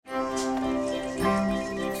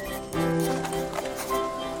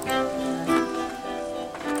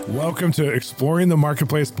Welcome to Exploring the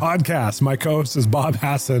Marketplace podcast. My co-host is Bob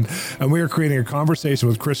Hasson, and we are creating a conversation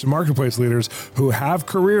with Christian marketplace leaders who have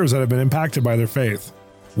careers that have been impacted by their faith.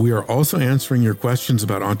 We are also answering your questions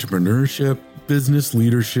about entrepreneurship, business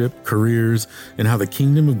leadership, careers, and how the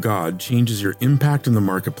kingdom of God changes your impact in the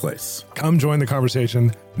marketplace. Come join the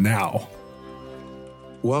conversation now.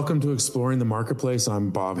 Welcome to Exploring the Marketplace.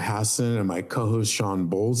 I'm Bob Hasson, and my co-host Shawn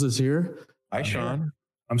Bolz is here. Hi, Shawn.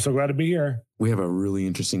 I'm so glad to be here. We have a really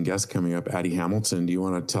interesting guest coming up, Addie Hamilton. Do you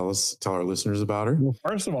want to tell our listeners about her? Well,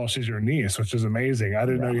 first of all, she's your niece, which is amazing. I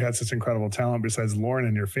didn't know you had such incredible talent besides Lauren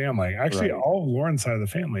and your family. Actually, all of Lauren's side of the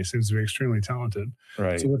family seems to be extremely talented.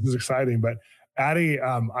 Right. So this is exciting. But Addie,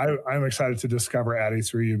 I'm excited to discover Addie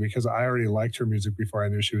through you because I already liked her music before I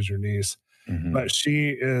knew she was your niece. Mm-hmm. But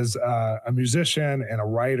she is a musician and a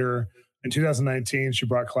writer. In 2019, she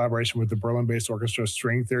brought collaboration with the Berlin-based orchestra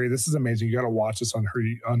String Theory. This is amazing. You got to watch this on her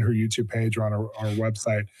YouTube page or on our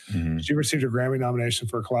website. Mm-hmm. She received a Grammy nomination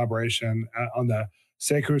for collaboration on the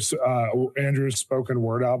Sekou Andrews Spoken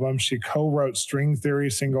Word album. She co-wrote String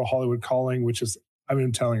Theory single Hollywood Calling, which is,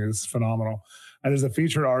 I'm telling you, this is phenomenal. And is a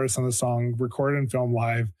featured artist on the song, recorded and filmed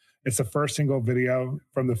live. It's the first single video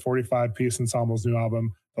from the 45-piece ensemble's new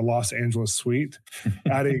album, The Los Angeles Suite.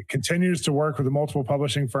 Addie continues to work with the multiple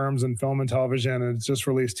publishing firms in film and television, and it's just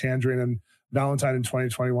released Tangerine and Valentine in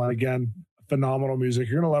 2021. Again, phenomenal music.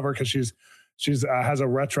 You're gonna love her because she's has a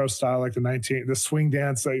retro style, like the swing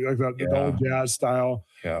dance, like the old jazz style,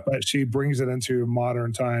 but she brings it into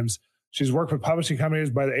modern times. She's worked with publishing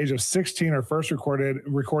companies. By the age of 16, her first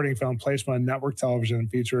recording found placement on network television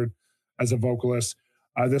and featured as a vocalist.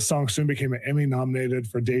 This song soon became an Emmy nominated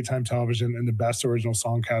for daytime television in the Best Original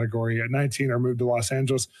Song category. At 19, her move to Los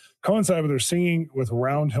Angeles coincided with her singing with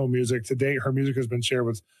Roundhill Music. To date, her music has been shared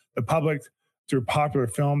with the public through popular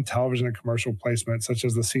film, television, and commercial placements, such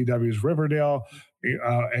as the CW's Riverdale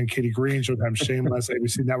and Katie Green, Showtime's Shameless,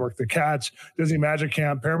 ABC Network The Catch, Disney Magic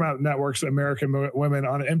Camp, Paramount Network's American Women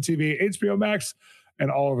on MTV, HBO Max,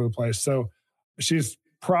 and all over the place. So she's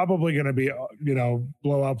probably going to be,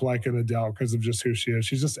 blow up like an Adele because of just who she is.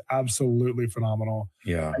 She's just absolutely phenomenal.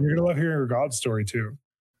 Yeah. And you're going to love hearing her God story too.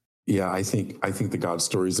 Yeah, I think the God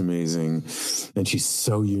story is amazing. And she's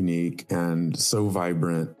so unique and so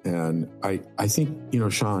vibrant. And I think,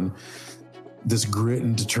 Shawn, this grit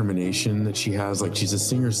and determination that she has, like she's a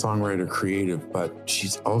singer, songwriter, creative, but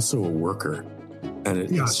she's also a worker. And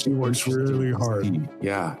she works really hard.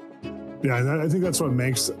 Yeah. Yeah, and I think that's what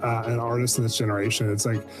makes an artist in this generation. It's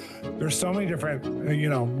like there's so many different,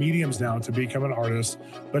 mediums now to become an artist,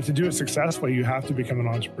 but to do it successfully, you have to become an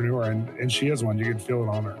entrepreneur, and she is one. You can feel it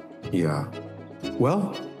on her. Yeah.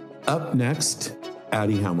 Well, up next,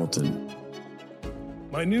 Addie Hamilton.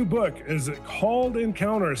 My new book is called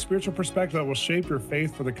Encounter, a spiritual perspective that will shape your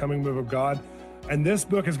faith for the coming move of God. And this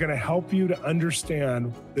book is going to help you to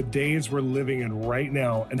understand the days we're living in right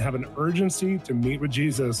now and have an urgency to meet with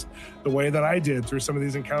Jesus the way that I did through some of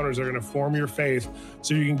these encounters that are going to form your faith.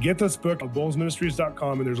 So you can get this book at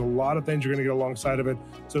bolzministries.com, and there's a lot of things you're going to get alongside of it.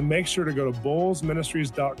 So make sure to go to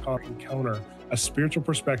bolzministries.com, Encounter, a spiritual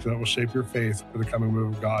perspective that will shape your faith for the coming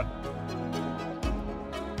move of God.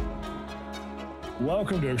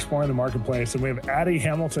 Welcome to Exploring the Marketplace. And we have Addie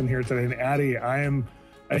Hamilton here today. And Addie, I am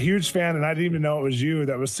a huge fan, and I didn't even know it was you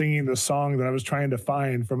that was singing the song that I was trying to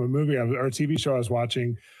find from a movie or a TV show I was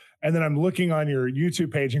watching. And then I'm looking on your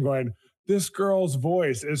YouTube page and going, this girl's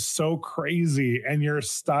voice is so crazy. And your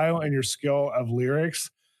style and your skill of lyrics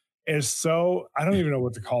is so, I don't even know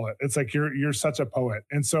what to call it. It's like you're such a poet.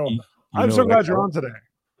 And so I'm so glad you're on today.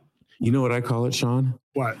 You know what I call it, Shawn?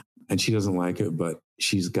 What? And she doesn't like it, but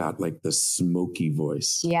she's got like the smoky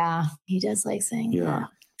voice. Yeah, he does like saying that.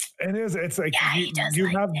 It is. It's like you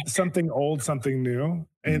have something old, something new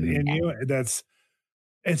in you.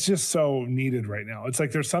 It's just so needed right now. It's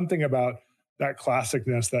like there's something about that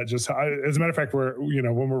classicness that just, as a matter of fact, when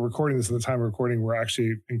we're recording this at the time we're recording, we're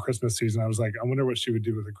actually in Christmas season. I was like, I wonder what she would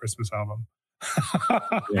do with a Christmas album.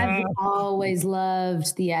 I've always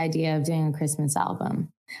loved the idea of doing a Christmas album.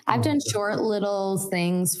 I've done short little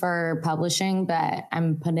things for publishing, but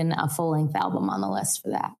I'm putting a full-length album on the list for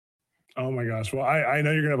that. Oh my gosh. Well, I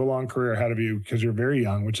know you're going to have a long career ahead of you because you're very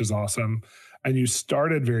young, which is awesome. And you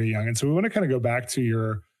started very young. And so we want to kind of go back to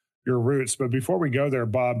your roots. But before we go there,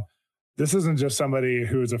 Bob, this isn't just somebody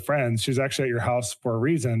who is a friend. She's actually at your house for a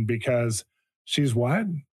reason because she's what?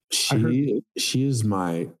 She is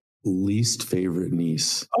my least favorite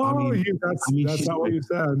niece. Oh, that's not what you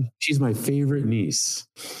said. She's my favorite niece.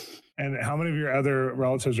 And how many of your other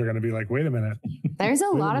relatives are going to be like, wait a minute? There's a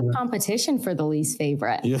lot of competition for the least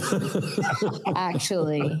favorite. Yeah.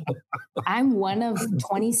 Actually, I'm one of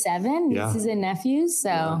 27 nieces and nephews.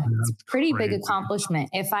 So it's a pretty big accomplishment.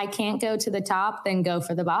 If I can't go to the top, then go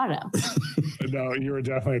for the bottom. No, you were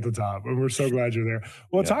definitely at the top. And we're so glad you're there.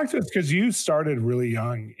 Well, talk to us, because you started really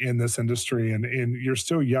young in this industry, and you're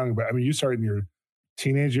still young, but I mean, you started in your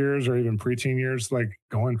teenage years or even preteen years, like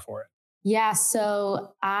going for it. Yeah,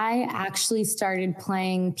 so I actually started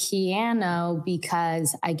playing piano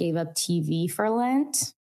because I gave up TV for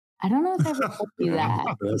Lent. I don't know if I ever told you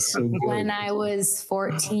that. That's so good. When I was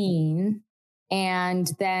 14. And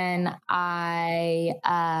then I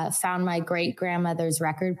found my great-grandmother's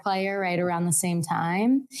record player right around the same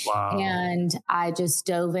time. Wow. And I just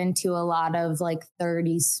dove into a lot of like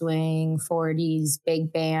 30s swing, 40s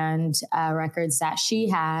big band records that she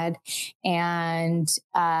had. And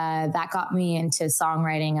that got me into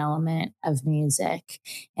songwriting element of music.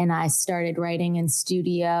 And I started writing in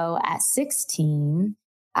studio at 16.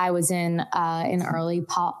 I was in an early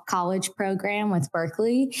college program with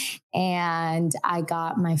Berkeley, and I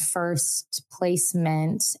got my first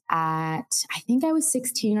placement at, I think I was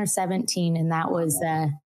 16 or 17, and that was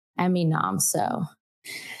Emmy nom. So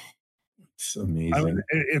it's amazing. I mean,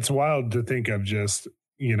 it's wild to think of just,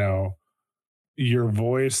 your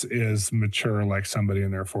voice is mature, like somebody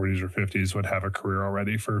in their 40s or 50s would have a career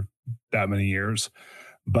already for that many years.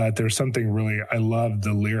 But there's something really, I love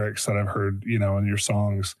the lyrics that I've heard, in your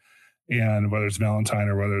songs, and whether it's Valentine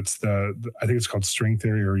or whether it's I think it's called String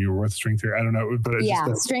Theory, or You Were With String Theory. I don't know. But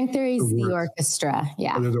String Theory is the orchestra.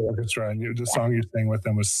 Yeah. The orchestra. And the song you sang with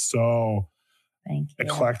them was so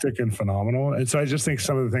eclectic and phenomenal. And so I just think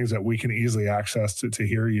some of the things that we can easily access to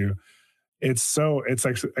hear you, it's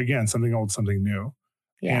like, again, something old, something new.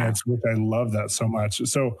 Yeah. And I love that so much.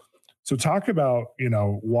 So talk about,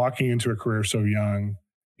 walking into a career so young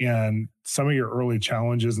and some of your early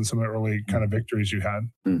challenges and some of the early kind of victories you had.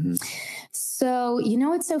 Mm-hmm. So,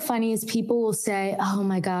 what's so funny is people will say, oh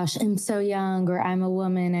my gosh, I'm so young, or I'm a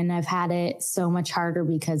woman and I've had it so much harder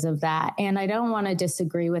because of that. And I don't want to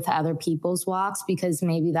disagree with other people's walks, because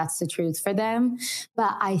maybe that's the truth for them.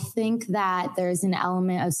 But I think that there's an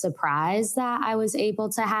element of surprise that I was able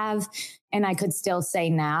to have. And I could still say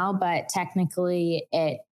now, but technically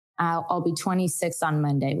I'll be 26 on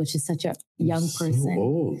Monday, which is such a young person. So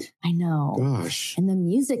old. I know. Gosh. And the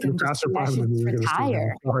music, and just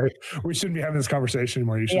retire. Sorry. We shouldn't be having this conversation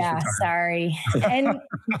anymore. You should retire. Sorry. And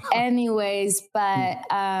anyways, but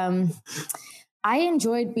I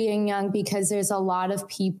enjoyed being young because there's a lot of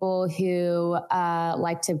people who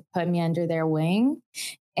like to put me under their wing.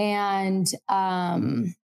 And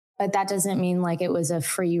but that doesn't mean like it was a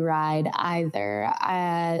free ride either.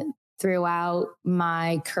 Throughout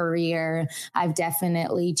my career, I've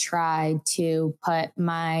definitely tried to put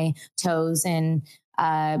my toes in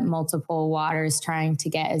multiple waters, trying to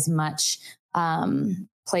get as much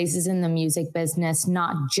places in the music business,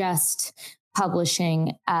 not just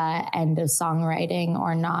publishing end of songwriting,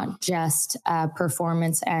 or not just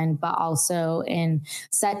performance end, but also in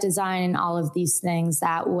set design and all of these things.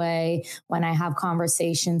 That way, when I have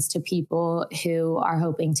conversations to people who are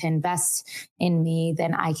hoping to invest in me,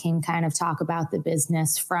 then I can kind of talk about the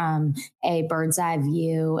business from a bird's eye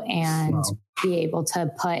view and be able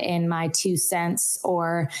to put in my 2 cents,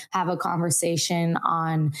 or have a conversation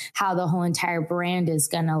on how the whole entire brand is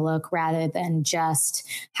going to look, rather than just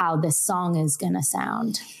how this song is going to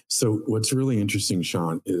sound. So what's really interesting,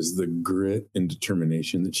 Shawn, is the grit and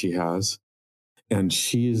determination that she has. And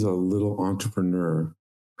she is a little entrepreneur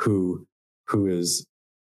who is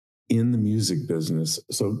in the music business.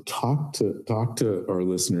 So talk to our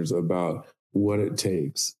listeners about what it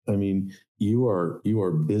takes. I mean, you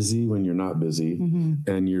are busy when you're not busy,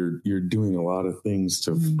 and you're doing a lot of things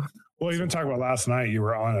to. Well, even talk about last night. You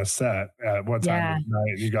were on a set at what time of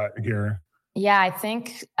night? You got here. Yeah, I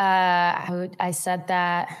think I said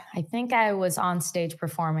that. I think I was on stage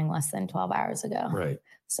performing less than 12 hours ago. Right.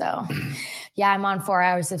 So, yeah, I'm on 4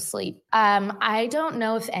 hours of sleep. I don't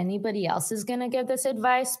know if anybody else is going to give this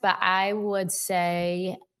advice, but I would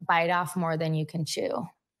say bite off more than you can chew.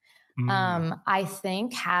 I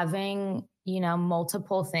think having,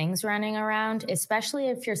 multiple things running around, especially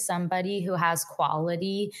if you're somebody who has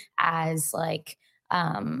quality as like,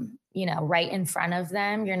 right in front of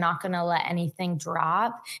them, you're not going to let anything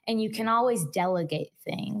drop, and you can always delegate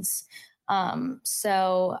things.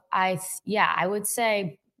 So I would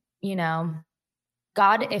say,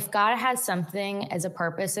 if God has something as a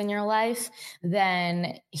purpose in your life,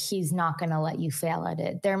 then he's not going to let you fail at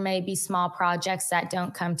it. There may be small projects that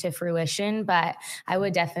don't come to fruition, but I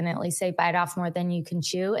would definitely say bite off more than you can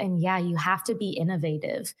chew. And yeah, you have to be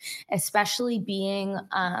innovative, especially being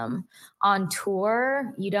on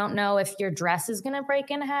tour. You don't know if your dress is going to break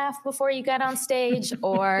in half before you get on stage,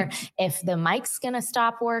 or if the mic's going to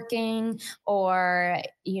stop working, or,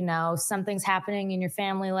 you know, something's happening in your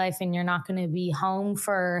family life and you're not going to be home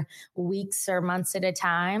for weeks or months at a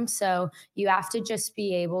time. So you have to just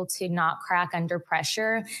be able to not crack under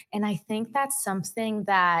pressure. And I think that's something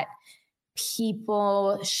that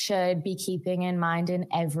people should be keeping in mind in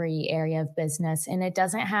every area of business. And it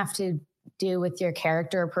doesn't have to do with your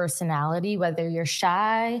character or personality, whether you're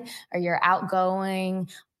shy or you're outgoing.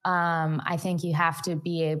 I think you have to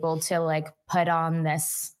be able to like put on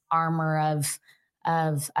this armor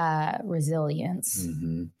of resilience.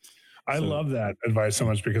 Mm-hmm. I love that advice so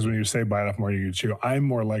much, because when you say bite off more you can chew, I'm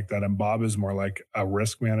more like that. And Bob is more like a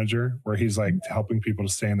risk manager, where he's like helping people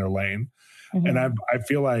to stay in their lane. Mm-hmm. And I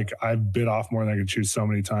feel like I've bit off more than I can chew so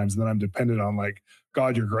many times. And then I'm dependent on like,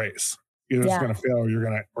 God, your grace. Either it's going to fail or you're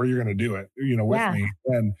going to do it, you know, with me.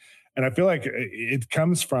 And I feel like it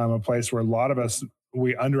comes from a place where a lot of us,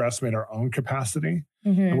 we underestimate our own capacity.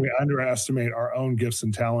 Mm-hmm. And we underestimate our own gifts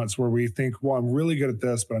and talents, where we think, well, I'm really good at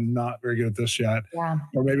this, but I'm not very good at this yet. Yeah.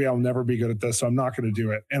 Or maybe I'll never be good at this, so I'm not going to do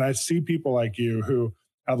it. And I see people like you who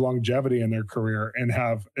have longevity in their career and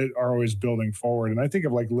are always building forward. And I think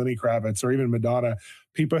of like Lenny Kravitz or even Madonna,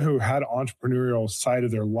 people who had entrepreneurial side of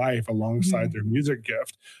their life alongside their music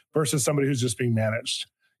gift, versus somebody who's just being managed.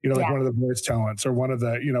 You know, like one of the voice talents, or one of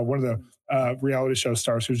the reality show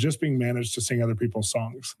stars who's just being managed to sing other people's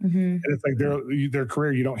songs. Mm-hmm. And it's like their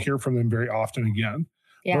career, you don't hear from them very often again.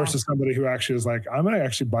 Yeah. Versus somebody who actually is like, I'm going to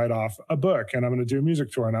actually bite off a book, and I'm going to do a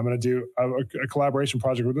music tour, and I'm going to do a collaboration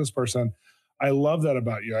project with this person. I love that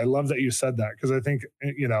about you. I love that you said that, because I think,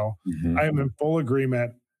 you know, I am in full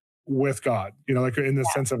agreement with God, you know, like in the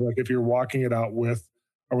sense of like, if you're walking it out with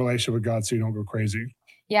a relationship with God, so you don't go crazy.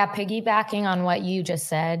 Yeah, piggybacking on what you just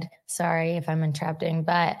said, sorry if I'm interrupting,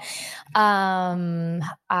 but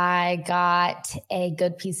I got a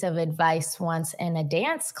good piece of advice once in a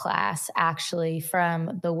dance class, actually,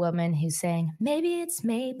 from the woman who sang, "Maybe It's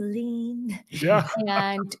Maybelline." Yeah.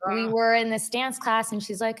 And we were in this dance class, and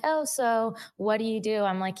she's like, "Oh, so what do you do?"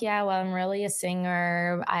 I'm like, "Yeah, well, I'm really a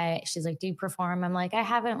singer." She's like, "Do you perform?" I'm like, "I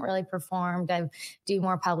haven't really performed. I do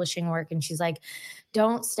more publishing work." And she's like,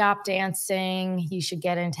 "Don't stop dancing. You should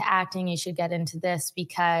get into acting. You should get into this,"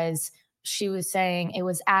 because she was saying it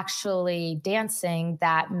was actually dancing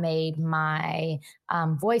that made my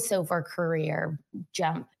voiceover career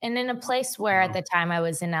jump. And in a place where at the time I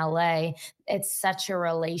was in LA, it's such a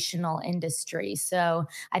relational industry. So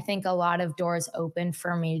I think a lot of doors opened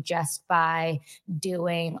for me just by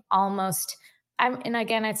doing almost and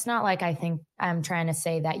again, it's not like I think I'm trying to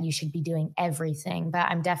say that you should be doing everything, but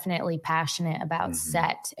I'm definitely passionate about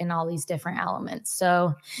set and all these different elements.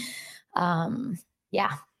 So,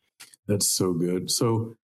 yeah. That's so good.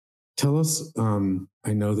 So tell us,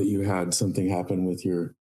 I know that you had something happen with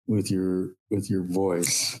your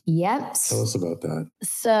voice. Yep. Tell us about that.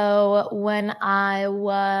 So when I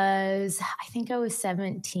think I was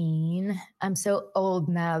 17. I'm so old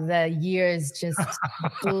now. The years just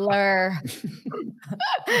blur.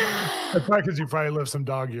 That's why, because you probably lived some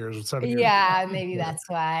dog years with 7 years. Yeah, maybe that's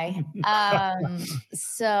why.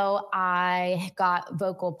 So I got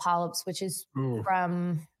vocal polyps, which is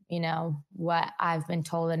from, you know, what I've been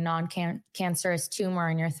told, a non-cancerous tumor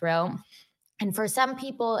in your throat. And for some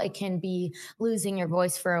people, it can be losing your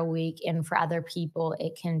voice for a week. And for other people,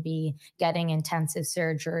 it can be getting intensive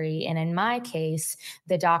surgery. And in my case,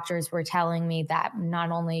 the doctors were telling me that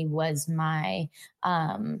not only was my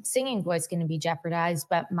singing voice going to be jeopardized,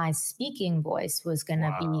 but my speaking voice was going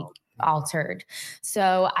to be altered.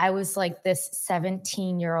 So I was like this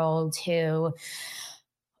 17-year-old who,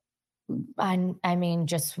 I mean,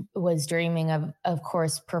 just was dreaming of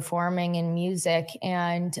course, performing in music.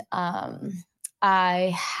 And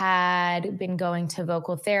I had been going to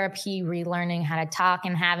vocal therapy, relearning how to talk,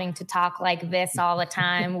 and having to talk like this all the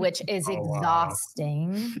time, which is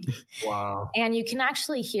exhausting. Wow. And you can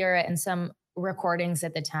actually hear it in some recordings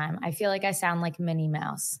at the time. I feel like I sound like Minnie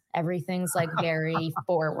Mouse. Everything's like very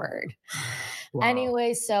forward. Wow.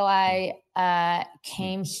 Anyway, so I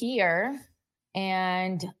came here,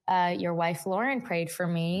 and your wife, Lauren, prayed for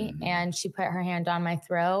me, and she put her hand on my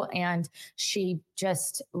throat, and she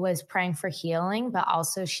just was praying for healing, but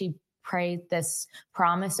also she prayed this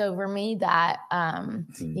promise over me that,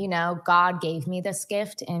 you know, God gave me this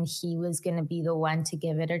gift and he was going to be the one to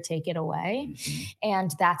give it or take it away.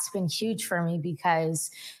 And that's been huge for me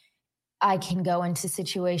because I can go into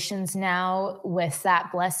situations now with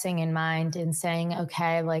that blessing in mind and saying,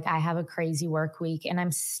 okay, like I have a crazy work week and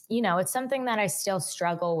I'm, you know, it's something that I still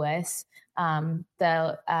struggle with,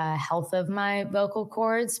 the health of my vocal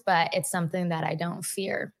cords, but it's something that I don't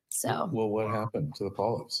fear. So, well, what happened to the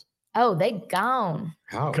polyps? Oh, they gone.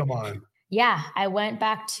 How? Come on. Yeah. I went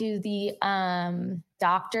back to the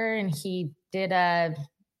doctor and he did a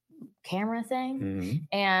camera thing.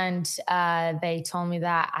 And they told me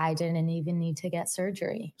that I didn't even need to get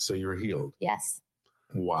surgery. So you were healed? Yes.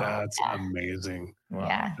 Wow. That's amazing. Wow.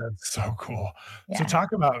 Yeah. That's so cool. Yeah. So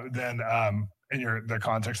talk about then in the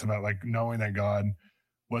context about like knowing that God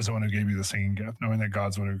was the one who gave you the singing gift, knowing that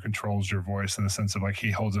God's the one who controls your voice in the sense of like he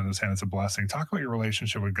holds it in his hand, it's a blessing. Talk about your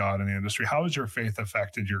relationship with God in the industry. How has your faith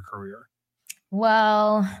affected your career?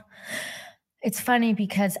 Well, it's funny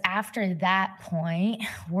because after that point,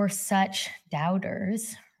 we're such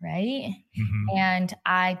doubters, right? And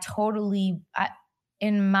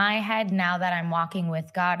in my head, now that I'm walking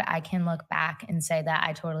with God, I can look back and say that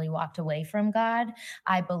I totally walked away from God.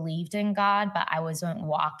 I believed in God, but I wasn't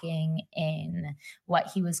walking in what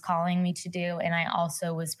he was calling me to do. And I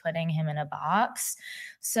also was putting him in a box.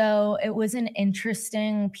 So it was an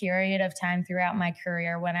interesting period of time throughout my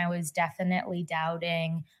career when I was definitely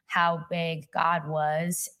doubting how big God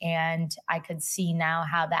was. And I could see now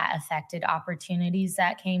how that affected opportunities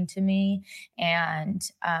that came to me and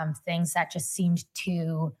things that just seemed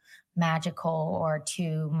too magical or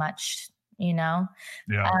too much, you know?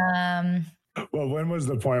 Yeah. Well, when was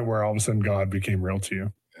the point where all of a sudden God became real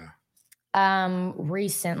to you?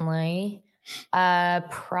 Recently,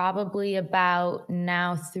 probably about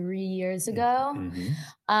now 3 years ago.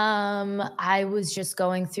 I was just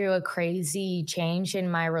going through a crazy change in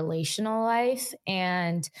my relational life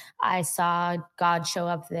and I saw God show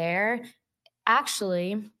up there.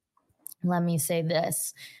 Actually, let me say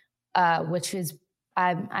this, which is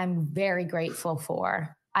I'm very grateful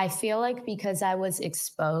for. I feel like because I was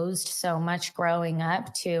exposed so much growing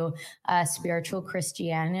up to spiritual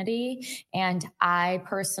Christianity, and I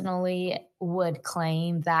personally would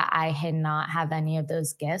claim that I had not have any of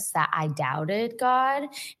those gifts, that I doubted God,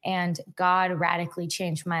 and God radically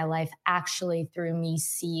changed my life actually through me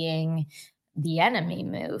seeing the enemy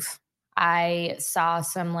move. I saw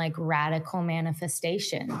some like radical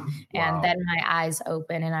manifestation and then my eyes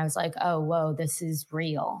opened and I was like, oh, whoa, this is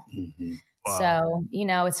real. Wow. So, you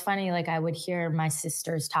know, it's funny, like I would hear my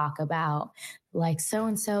sisters talk about like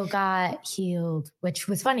so-and-so got healed, which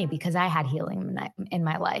was funny because I had healing in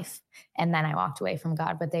my life. And then I walked away from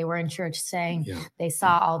God, but they were in church saying they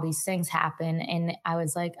saw all these things happen. And I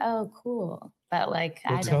was like, oh, cool. But like,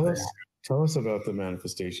 well, tell us about the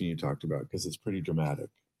manifestation you talked about, because it's pretty dramatic.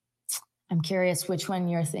 I'm curious which one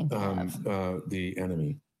you're thinking of. The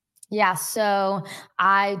enemy. Yeah. So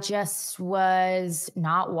I just was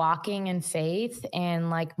not walking in faith and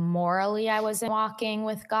like morally I wasn't walking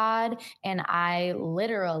with God. And I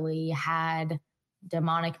literally had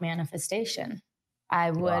demonic manifestation.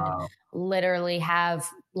 I would literally have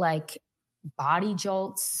like body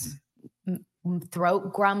jolts,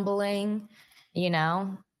 throat grumbling, you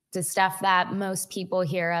know, the stuff that most people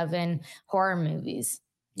hear of in horror movies.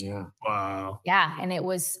 Yeah. Wow. Yeah.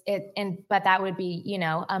 And but that would be, you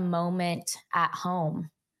know, a moment at home.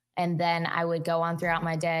 And then I would go on throughout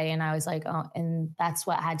my day and I was like, oh, and that's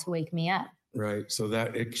what had to wake me up. Right.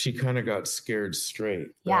 So she kind of got scared straight.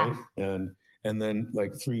 Yeah. Right? And then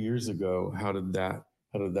like 3 years ago, how did that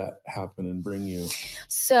happen and bring you?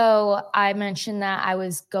 So I mentioned that I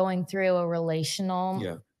was going through a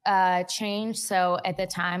relational change. So at the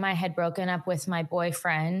time I had broken up with my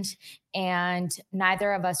boyfriend and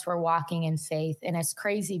neither of us were walking in faith. And it's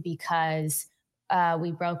crazy because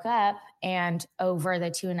we broke up and over the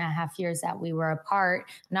 2.5 years that we were apart,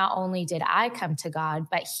 not only did I come to God,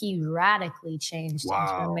 but he radically changed into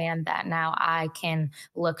a man that now I can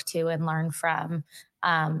look to and learn from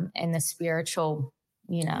in the spiritual,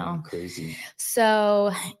 you know. Yeah, crazy.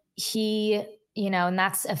 So he, you know, and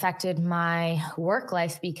that's affected my work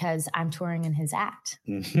life because I'm touring in his act.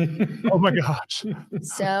 Oh my gosh.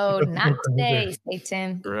 So not today,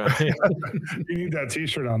 Satan. Right. You need that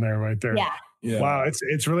t-shirt on there right there. Yeah. Wow.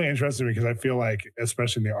 It's really interesting because I feel like,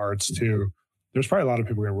 especially in the arts too, there's probably a lot of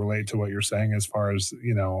people who can relate to what you're saying as far as,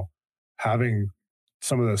 you know, having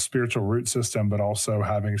some of the spiritual root system, but also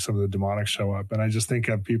having some of the demonic show up. And I just think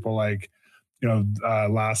of people like, you know,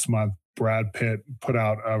 last month, Brad Pitt put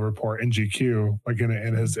out a report in GQ, like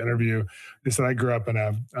in his interview. He said, I grew up in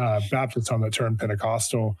a Baptist home that turned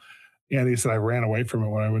Pentecostal. And he said, I ran away from it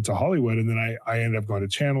when I went to Hollywood. And then I ended up going to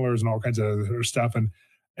Chandler's and all kinds of other stuff. And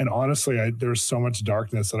honestly, there's so much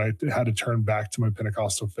darkness that I had to turn back to my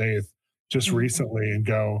Pentecostal faith just recently and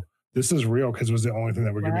go, this is real, because it was the only thing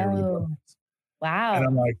that would give me really. Wow. And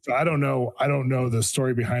I'm like, so I don't know the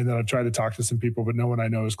story behind that. I've tried to talk to some people, but no one I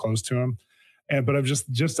know is close to him. But I'm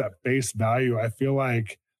just at face value, I feel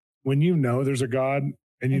like when you know there's a God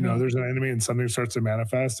and you know there's an enemy and something starts to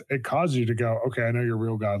manifest, it causes you to go, okay, I know you're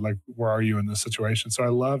real, God. Like, where are you in this situation? So I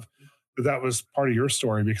love that was part of your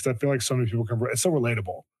story, because I feel like so many people it's so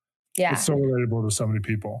relatable. Yeah. It's so relatable to so many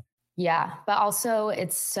people. Yeah. But also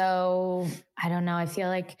it's so, I don't know. I feel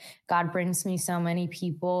like God brings me so many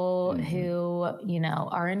people who,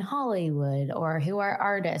 are in Hollywood or who are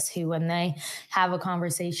artists who, when they have a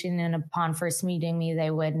conversation and upon first meeting me,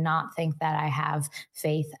 they would not think that I have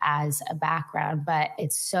faith as a background. But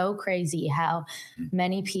it's so crazy how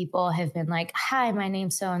many people have been like, hi, my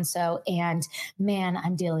name's so-and-so. And man,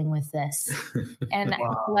 I'm dealing with this. And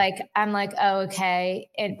I'm like, oh, okay.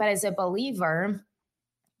 But as a believer,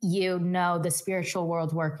 the spiritual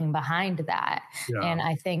world working behind that. Yeah. And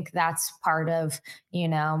I think that's part of,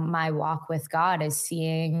 my walk with God, is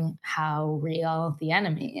seeing how real the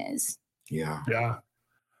enemy is. Yeah. Yeah.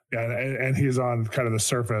 Yeah. And he's on kind of the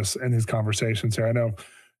surface in these conversations here. I know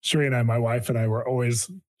Sheree and I, my wife and I, were always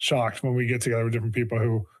shocked when we get together with different people,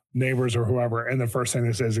 who neighbors or whoever. And the first thing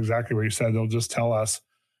they say is exactly what you said. They'll just tell us,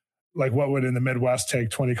 like, what would in the Midwest take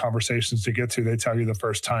 20 conversations to get to? They tell you the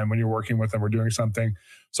first time when you're working with them or doing something.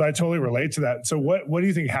 So I totally relate to that. So what do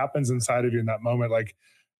you think happens inside of you in that moment? Like,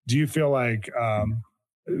 do you feel like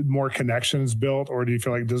more connections built, or do you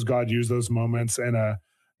feel like, does God use those moments in an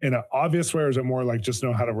obvious way, or is it more like just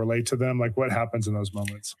know how to relate to them? Like, what happens in those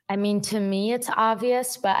moments? I mean, to me, it's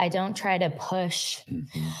obvious, but I don't try to push.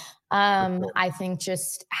 I think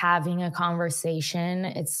just having a conversation,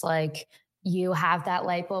 it's like, you have that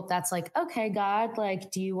light bulb that's like, okay, God, like,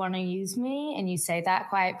 do you want to use me? And you say that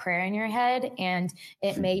quiet prayer in your head, and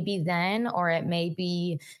it may be then, or it may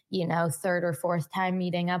be, third or fourth time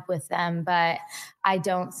meeting up with them, but I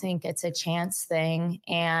don't think it's a chance thing.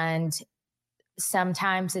 And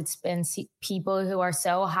sometimes it's been people who are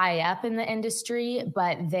so high up in the industry,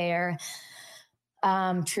 but their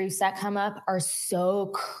truths that come up are so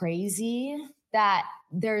crazy that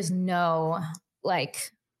there's no,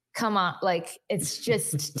 like, come on, like, it's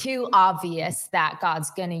just too obvious that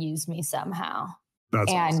God's going to use me somehow.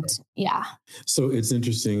 That's awesome. Yeah. So it's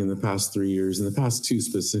interesting, in the past 3 years, in the past 2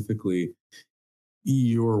 specifically,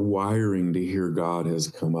 your wiring to hear God has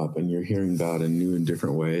come up, and you're hearing God in new and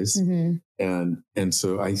different ways. And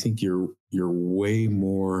so I think you're way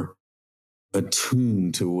more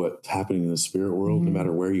attuned to what's happening in the spirit world, no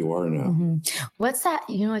matter where you are now. What's that?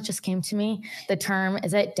 What just came to me? The term,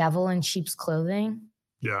 is it devil in sheep's clothing?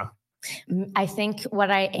 Yeah. I think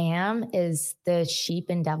what I am is the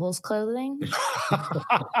sheep in devil's clothing.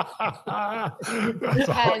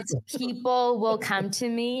 Because people will come to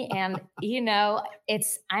me and,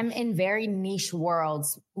 I'm in very niche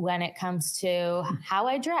worlds when it comes to how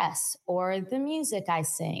I dress or the music I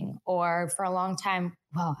sing, or for a long time,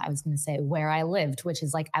 I was going to say where I lived, which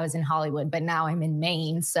is like, I was in Hollywood, but now I'm in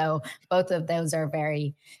Maine. So both of those are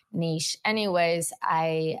very niche. Anyways,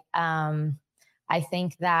 I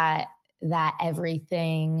think that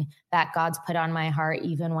everything that God's put on my heart,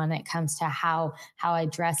 even when it comes to how I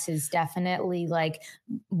dress, is definitely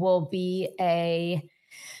will be an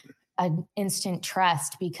instant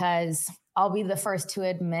trust, because I'll be the first to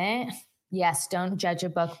admit, yes, don't judge a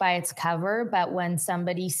book by its cover. But when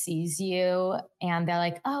somebody sees you and they're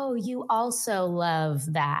like, oh, you also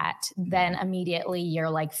love that, then immediately you're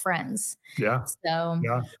like friends. Yeah.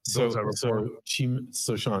 So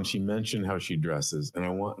Shawn, she mentioned how she dresses, and I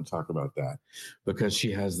want to talk about that, because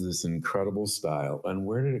she has this incredible style. And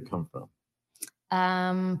where did it come from?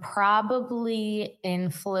 Probably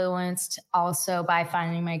influenced also by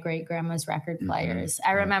finding my great grandma's record players.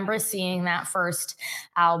 I remember seeing that first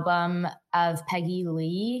album of Peggy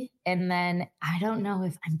Lee. And then I don't know,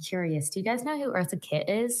 if I'm curious, do you guys know who Eartha Kitt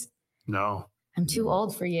is? No. I'm too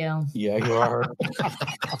old for you. Yeah, you are.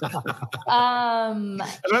 And I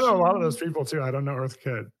know a lot of those people too. I don't know Eartha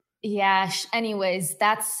Kitt. Yeah. Anyways,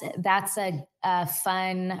 that's a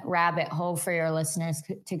fun rabbit hole for your listeners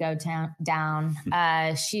to go down.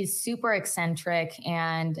 She's super eccentric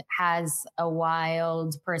and has a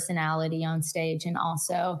wild personality on stage, and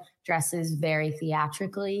also dresses very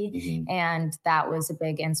theatrically. And that was a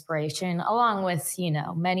big inspiration, along with,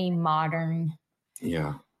 many modern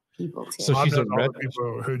people too. So she's all the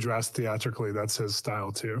people who dress theatrically. That's his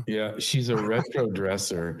style too. Yeah, she's a retro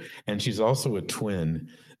dresser, and she's also a twin.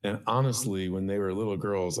 And honestly, when they were little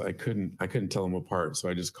girls, I couldn't tell them apart, so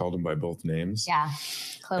I just called them by both names. Yeah,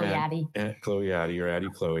 Chloe Addie, Chloe Addie, or Addie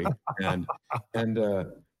Chloe,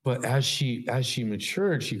 but as she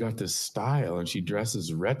matured, she got this style, and she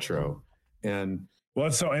dresses retro. And well,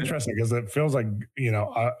 it's so interesting because it feels like,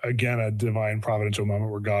 again, a divine providential moment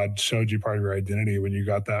where God showed you part of your identity when you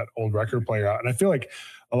got that old record player out. And I feel like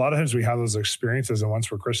a lot of times we have those experiences, and once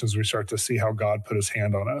we're Christians, we start to see how God put his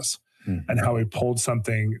hand on us and how he pulled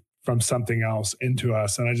something from something else into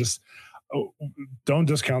us. And I just don't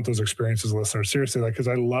discount those experiences, listeners. Seriously, because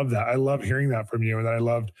I love that. I love hearing that from you.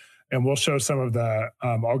 And we'll show some of the,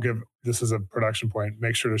 this is a production point,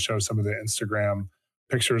 make sure to show some of the Instagram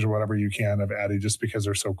pictures or whatever you can of Addie, just because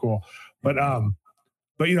they're so cool. But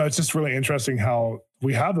it's just really interesting how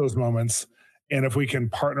we have those moments, and if we can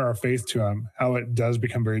partner our faith to them, how it does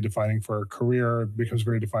become very defining for our career, becomes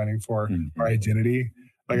very defining for our identity.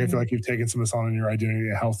 Like I feel like you've taken some of this on in your identity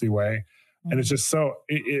in a healthy way. And it's just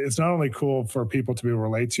it's not only cool for people to be able to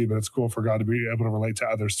relate to you, but it's cool for God to be able to relate to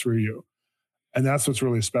others through you. And that's what's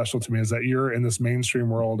really special to me, is that you're in this mainstream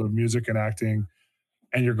world of music and acting,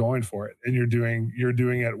 and you're going for it, and you're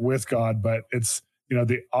doing it with God. But it's,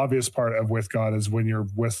 the obvious part of with God is when you're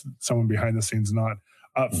with someone behind the scenes, not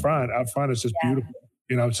up front. Up front, it's just beautiful.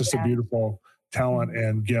 It's just a beautiful talent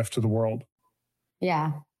and gift to the world.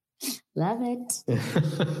 Yeah. Love it.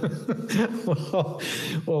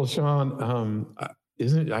 well, Shawn,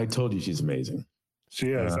 I told you she's amazing.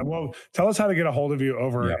 She is. Well, tell us how to get a hold of you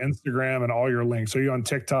over Instagram and all your links. Are you on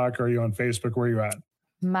TikTok? Are you on Facebook? Where are you at?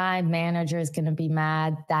 My manager is going to be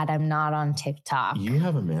mad that I'm not on TikTok. You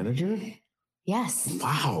have a manager? Yes.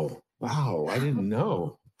 Wow. I didn't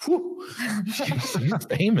know. She's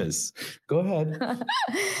famous. Go ahead.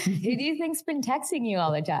 Who do you think's been texting you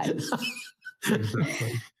all the time?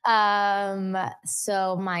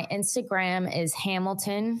 So my Instagram is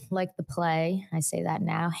Hamilton, like the play. I say that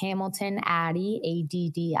now. Hamilton Addie,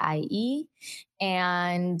 Addie.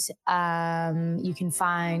 And you can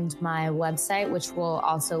find my website, which will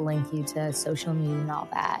also link you to social media and all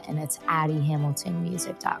that. And it's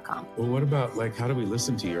addiehamiltonmusic.com. Well, what about, how do we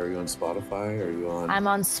listen to you? Are you on Spotify? Are you on? I'm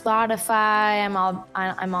on Spotify.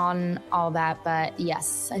 I'm on all that. But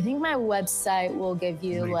yes, I think my website will give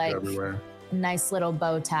you everywhere. A nice little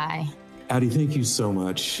bow tie. Addie, thank you so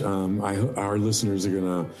much. Our listeners are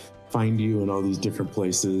going to find you in all these different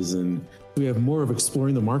places, and we have more of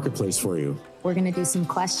exploring the marketplace for you. We're going to do some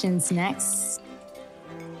questions next.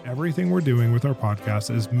 Everything we're doing with our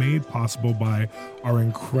podcast is made possible by our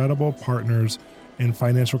incredible partners and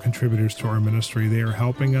financial contributors to our ministry. They are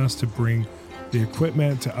helping us to bring the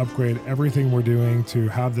equipment, to upgrade everything we're doing, to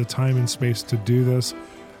have the time and space to do this.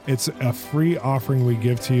 It's a free offering we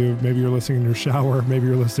give to you. Maybe you're listening in your shower. Maybe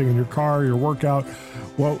you're listening in your car, your workout.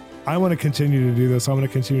 Well, I want to continue to do this. I want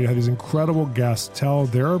to continue to have these incredible guests tell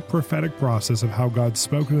their prophetic process of how God's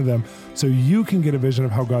spoken to them, so you can get a vision of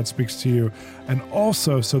how God speaks to you, and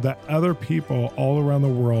also so that other people all around the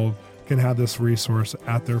world can have this resource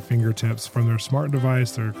at their fingertips from their smart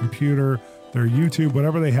device, their computer, their YouTube,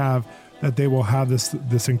 whatever they have, that they will have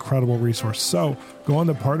this incredible resource. So go on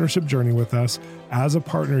the partnership journey with us. As a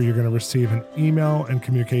partner, you're going to receive an email and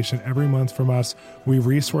communication every month from us. We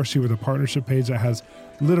resource you with a partnership page that has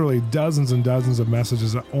literally dozens and dozens of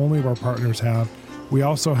messages that only of our partners have. We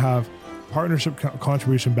also have partnership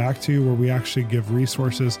contribution back to you, where we actually give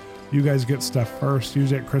resources. You guys get stuff first.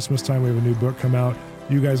 Usually at Christmas time, we have a new book come out.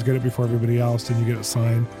 You guys get it before everybody else, and you get it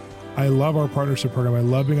signed. I love our partnership program. I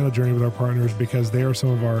love being on a journey with our partners, because they are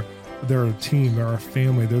they're a team, they're our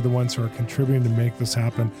family. They're the ones who are contributing to make this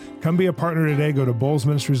happen. Come be a partner today. Go to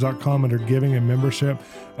bolzministries.com under giving and membership,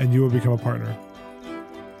 and you will become a partner.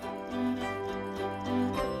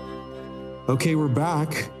 Okay, we're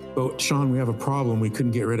back. Oh, Shawn, we have a problem. We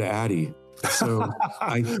couldn't get rid of Addie. So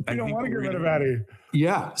I don't want to get rid of Addie.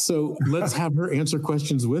 Yeah. So let's have her answer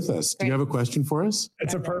questions with us. Do you have a question for us?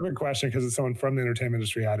 It's a perfect question, because it's someone from the entertainment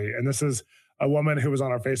industry, Addie. And this is a woman who was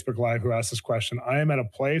on our Facebook Live who asked this question. I am at a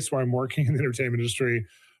place where I'm working in the entertainment industry,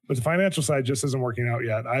 but the financial side just isn't working out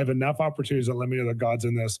yet. I have enough opportunities that let me know that God's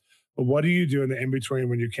in this. But what do you do in the in-between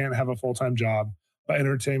when you can't have a full-time job, but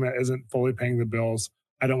entertainment isn't fully paying the bills?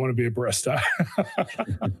 I don't want to be a barista.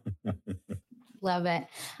 Love it.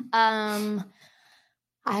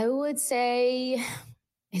 I would say,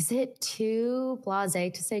 is it too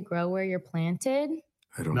blasé to say grow where you're planted?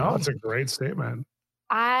 I don't know. No, it's a great statement.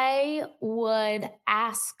 I would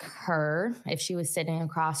ask her, if she was sitting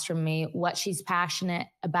across from me, what she's passionate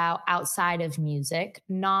about outside of music,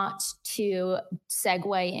 not to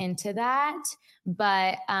segue into that.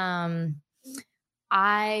 But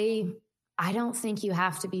I don't think you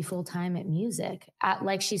have to be full-time at music.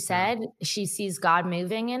 Like she said, she sees God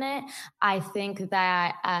moving in it. I think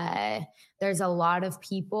that there's a lot of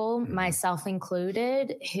people, myself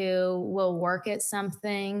included, who will work at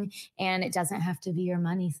something and it doesn't have to be your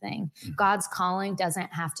money thing. God's calling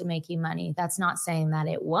doesn't have to make you money. That's not saying that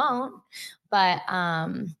it won't, but,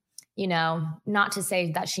 not to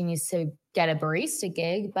say that she needs to get a barista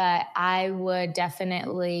gig, but I would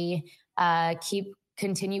definitely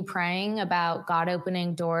continue praying about God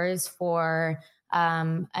opening doors for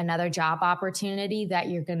another job opportunity that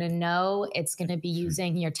you're going to know it's going to be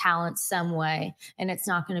using your talent some way, and it's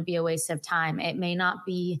not going to be a waste of time. It may not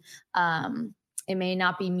be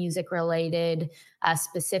music related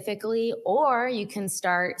specifically, or you can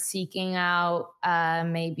start seeking out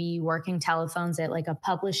maybe working telephones at like a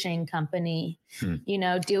publishing company,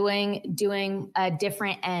 doing a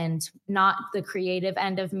different end, not the creative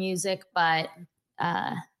end of music, but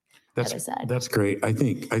that's great. I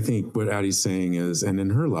think what Addie's saying is, and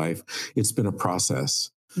in her life, it's been a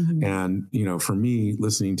process. And, for me,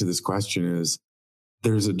 listening to this question is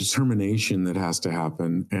there's a determination that has to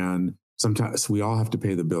happen. And sometimes we all have to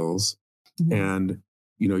pay the bills. And,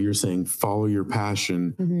 you're saying follow your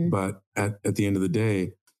passion. But at the end of the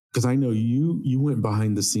day, because I know you went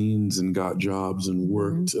behind the scenes and got jobs and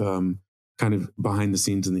worked kind of behind the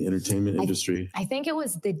scenes in the entertainment industry. I think it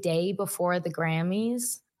was the day before the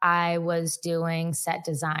Grammys. I was doing set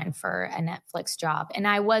design for a Netflix job, and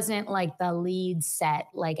I wasn't like the lead set,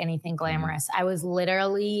 like anything glamorous. I was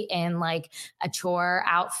literally in like a chore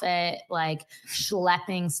outfit, like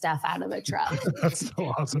schlepping stuff out of a truck. That's so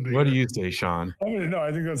awesome. What do you say, Shawn?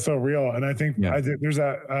 I think that's so real. And I think there's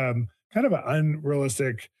a kind of an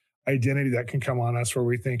unrealistic identity that can come on us where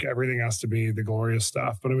we think everything has to be the glorious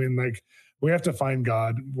stuff. But I mean, like, we have to find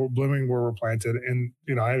God. We're blooming where we're planted. And,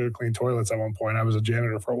 I had to clean toilets at one point. I was a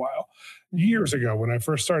janitor for a while. Years ago, when I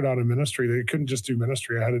first started out in ministry, they couldn't just do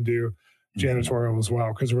ministry. I had to do janitorial as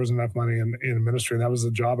well because there wasn't enough money in ministry. And that was a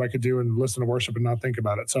job I could do and listen to worship and not think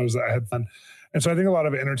about it. So I had fun. And so I think a lot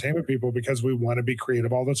of entertainment people, because we want to be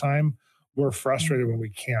creative all the time, we're frustrated when we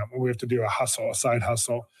can't, when we have to do a side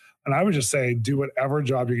hustle. And I would just say, do whatever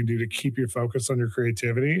job you can do to keep you focused on your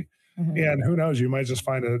creativity. And who knows, you might just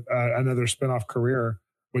find another spinoff career,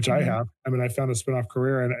 which I have. I mean, I found a spinoff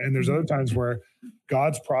career, and there's other times where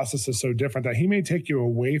God's process is so different that he may take you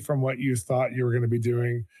away from what you thought you were going to be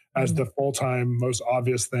doing as the full-time, most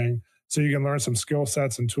obvious thing. So you can learn some skill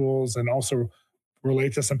sets and tools and also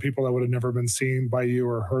relate to some people that would have never been seen by you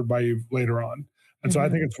or heard by you later on. And so I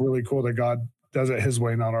think it's really cool that God does it his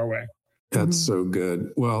way, not our way. That's so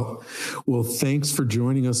good. Well, thanks for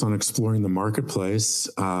joining us on Exploring the Marketplace.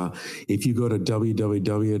 If you go to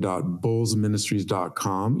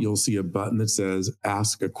www.bolzministries.com, you'll see a button that says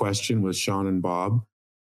Ask a Question with Shawn and Bob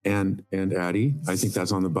and Addie. I think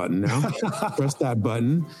that's on the button now. Press that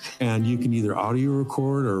button and you can either audio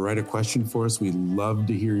record or write a question for us. We love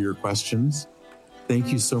to hear your questions.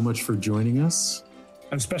 Thank you so much for joining us.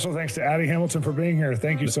 And special thanks to Addie Hamilton for being here.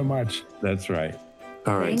 Thank you so much. That's right.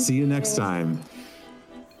 All right. See you next time.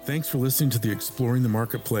 Thanks for listening to the Exploring the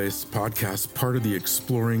Marketplace podcast, part of the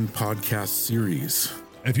Exploring podcast series.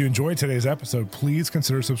 If you enjoyed today's episode, please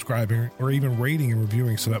consider subscribing or even rating and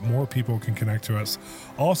reviewing so that more people can connect to us.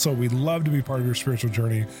 Also, we'd love to be part of your spiritual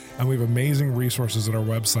journey, and we have amazing resources at our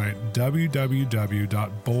website,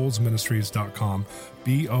 www.bolzministries.com,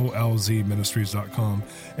 BOLZministries.com,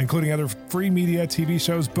 including other free media, TV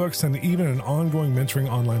shows, books, and even an ongoing mentoring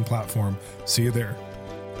online platform. See you there.